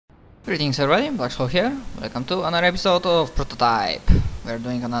Greetings everybody, Black Skull here. Welcome to another episode of Prototype. We're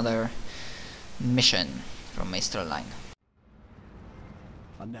doing another mission from Master Line.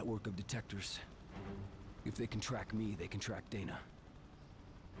 A network of detectors. If they can track me, they can track Dana.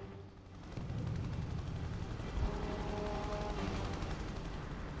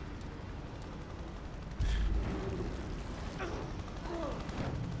 We've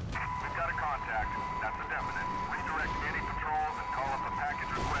got a contact. That's a definite. Redirect any patrols and call up a package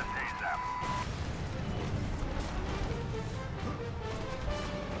request ASAP.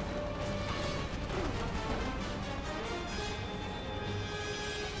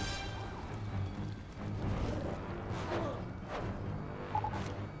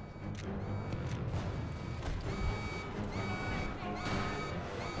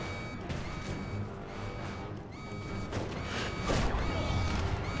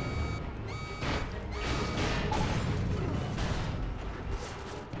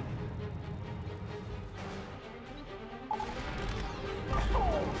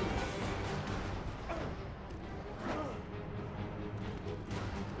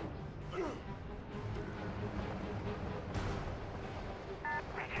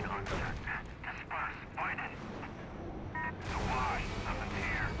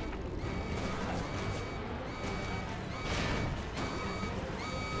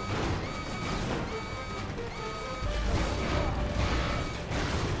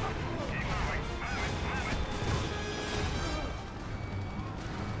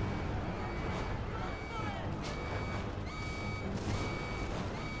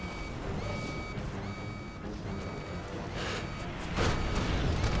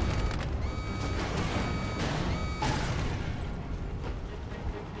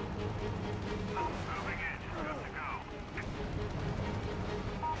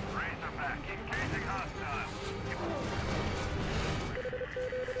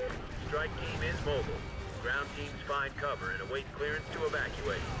 Strike team is mobile. Ground teams find cover and await clearance to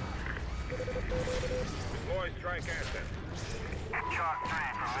evacuate. Deploy strike assets. Chalk 3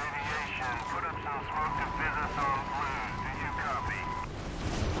 from aviation. Put up some smoke to business on blue. Do you copy?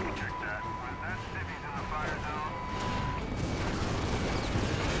 Check that. Was that civvies in the fire zone?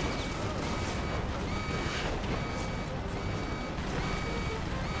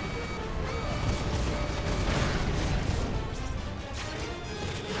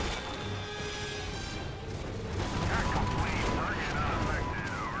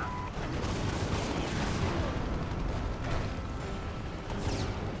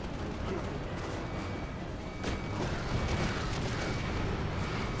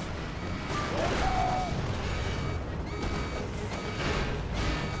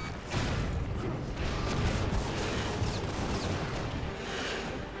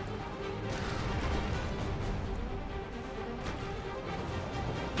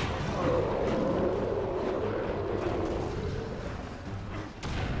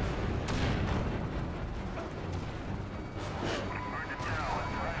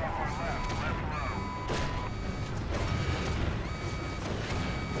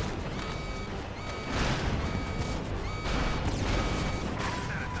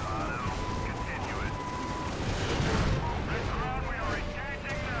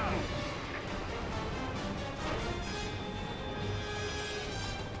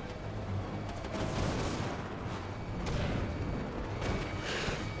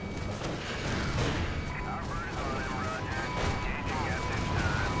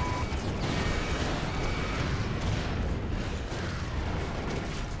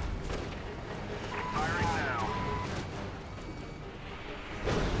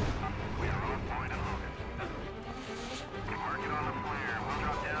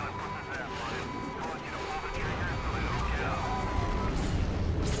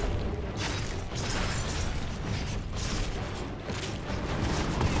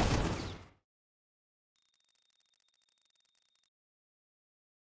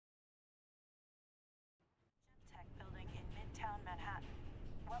 Building in Midtown Manhattan.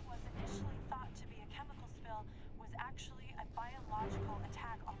 What was initially thought to be a chemical spill was actually a biological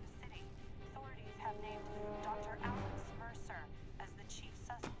attack on the city. Authorities have named Dr. Alex Mercer as the chief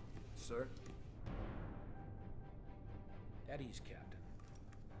suspect. Sir? At ease, Captain.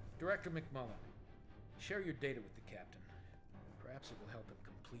 Director McMullen, share your data with the Captain. Perhaps it will help him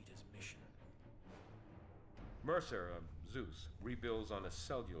complete his mission. Mercer, Zeus, rebuilds on a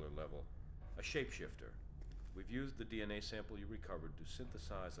cellular level, a shapeshifter. We've used the DNA sample you recovered to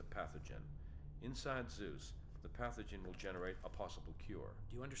synthesize a pathogen. Inside Zeus, the pathogen will generate a possible cure.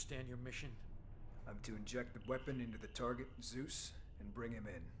 Do you understand your mission? I'm to inject the weapon into the target, Zeus, and bring him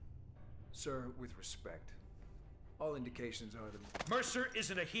in. Sir, with respect, all indications are that... Mercer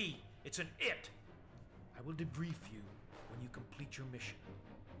isn't a he. It's an it. I will debrief you when you complete your mission.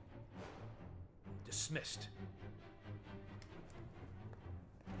 Dismissed.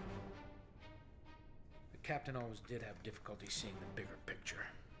 The captain always did have difficulty seeing the bigger picture.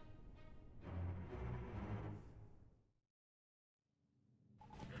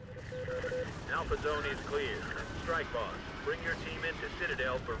 Alpha Zone is clear. Strike Boss, bring your team into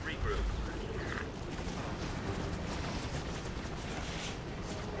Citadel for regroup.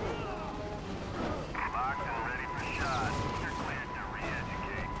 Locked and ready for shot. You're cleared to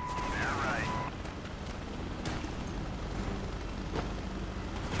re-educate. Yeah, right.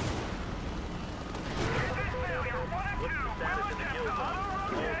 What's the status of the kill zone? All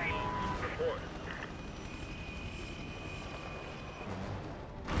teams, report.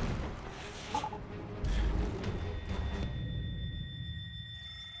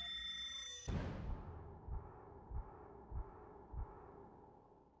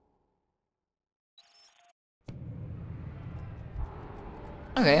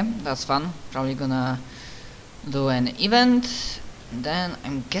 Okay, that's fun. Probably gonna do an event. Then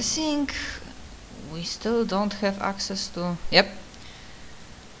I'm guessing we still don't have access to... Yep.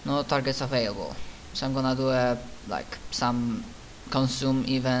 No targets available. So I'm gonna do like some consume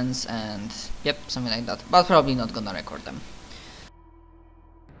events and yep, something like that. But probably not gonna record them.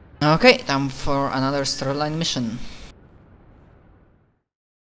 Okay, time for another storyline mission.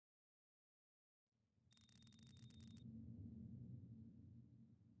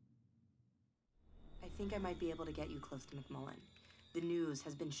 I think I might be able to get you close to McMullen. The news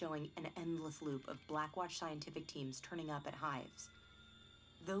has been showing an endless loop of Blackwatch scientific teams turning up at hives.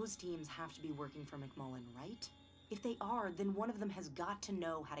 Those teams have to be working for McMullen, right? If they are, then one of them has got to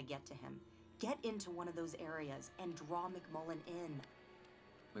know how to get to him. Get into one of those areas and draw McMullen in.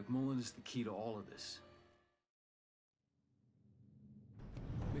 McMullen is the key to all of this.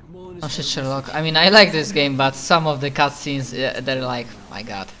 McMullen is... Oh shit, Sherlock. I mean, I like this game, but some of the cutscenes, they're like, my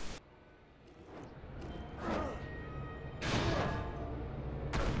god.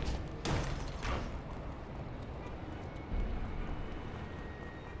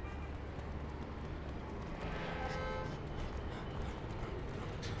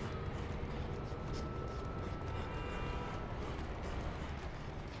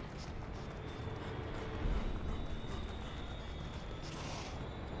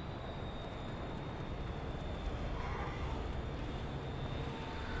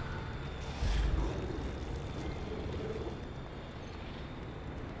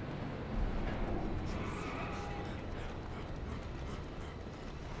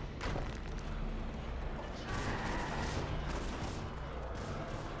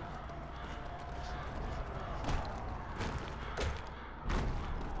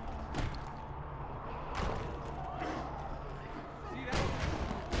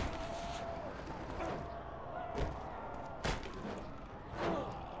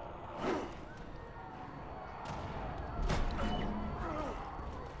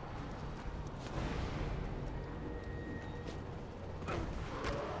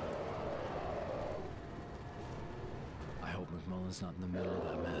 McMullen's not in the middle of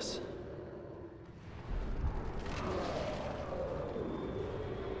that mess.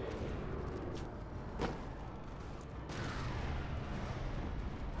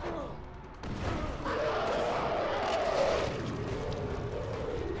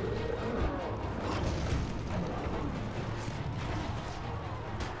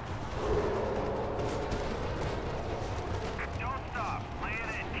 Don't stop. Lay it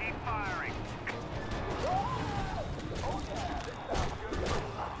in. Keep firing.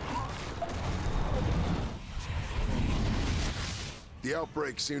 The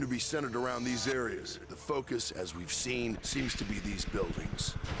outbreaks seem to be centered around these areas. The focus, as we've seen, seems to be these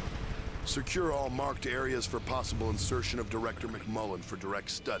buildings. Secure all marked areas for possible insertion of Director McMullen for direct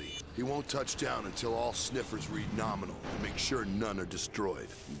study. He won't touch down until all sniffers read nominal, and make sure none are destroyed.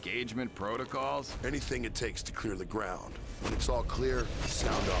 Engagement protocols? Anything it takes to clear the ground. When it's all clear,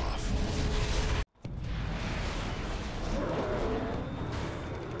 sound off.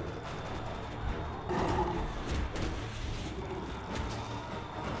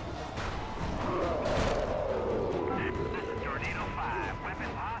 Tornado 5.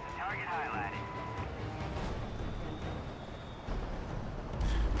 Weapon lost. Target highlighted.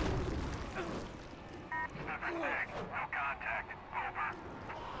 Sniffer 6. No contact. Over.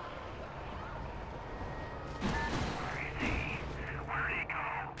 Where is he? Where'd he go?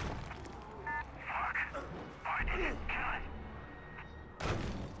 Fuck. Find it. Kill it.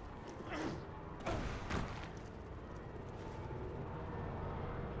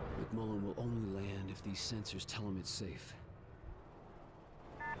 McMullen will only land if these sensors tell him it's safe.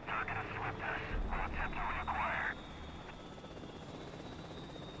 Target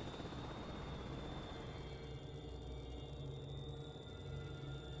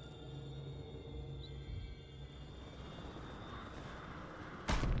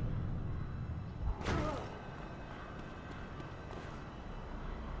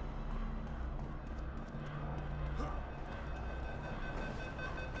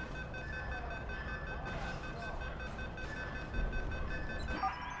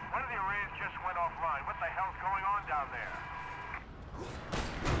down there.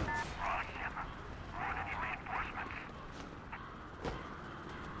 More than reinforcements.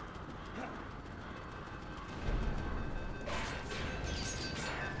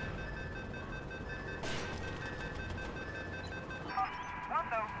 What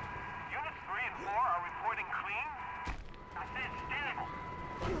the? Units 3 and 4 are reporting clean? I said stable.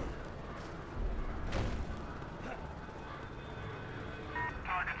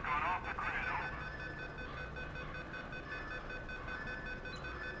 Target's gone off the grid, over.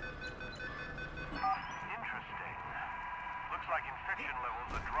 Interesting. Looks like infection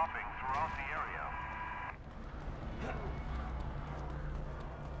levels are dropping throughout the area.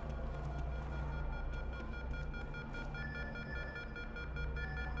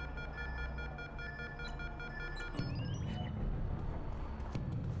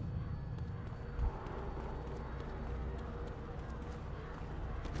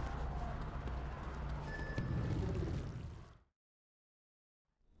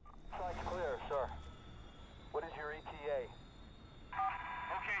 Site's clear, sir. What is your ETA?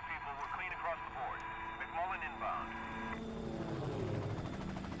 Okay, people, we're clean across the board. McMullen inbound.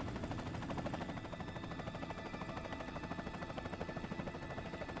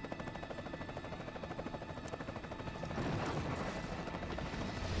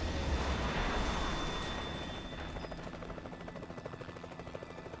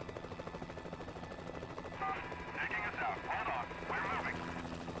 Taking us out. Hold on. We're moving.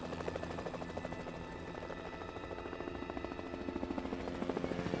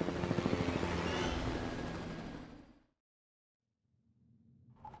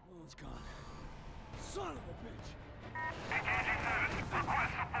 Mullen's gone. Son of a bitch! Engaging Zeus.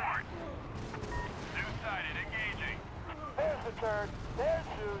 Request support. Zeus sighted. Engaging. There's the turd. There's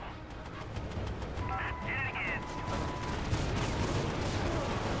Zeus. Did it again.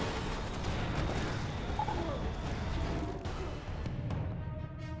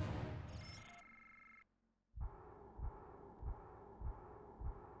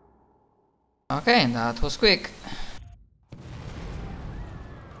 Okay, that was quick.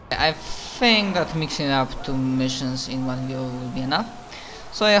 I think that mixing up two missions in one video will be enough.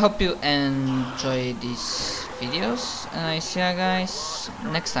 So I hope you enjoy these videos, and I see you guys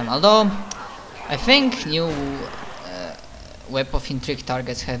next time. Although I think new web of intrigue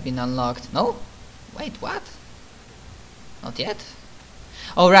targets have been unlocked. No? Wait, what? Not yet?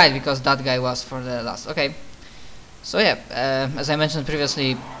 Oh right, because that guy was for the last. Okay. So yeah, as I mentioned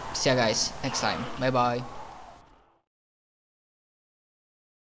previously, see you guys next time. Bye bye.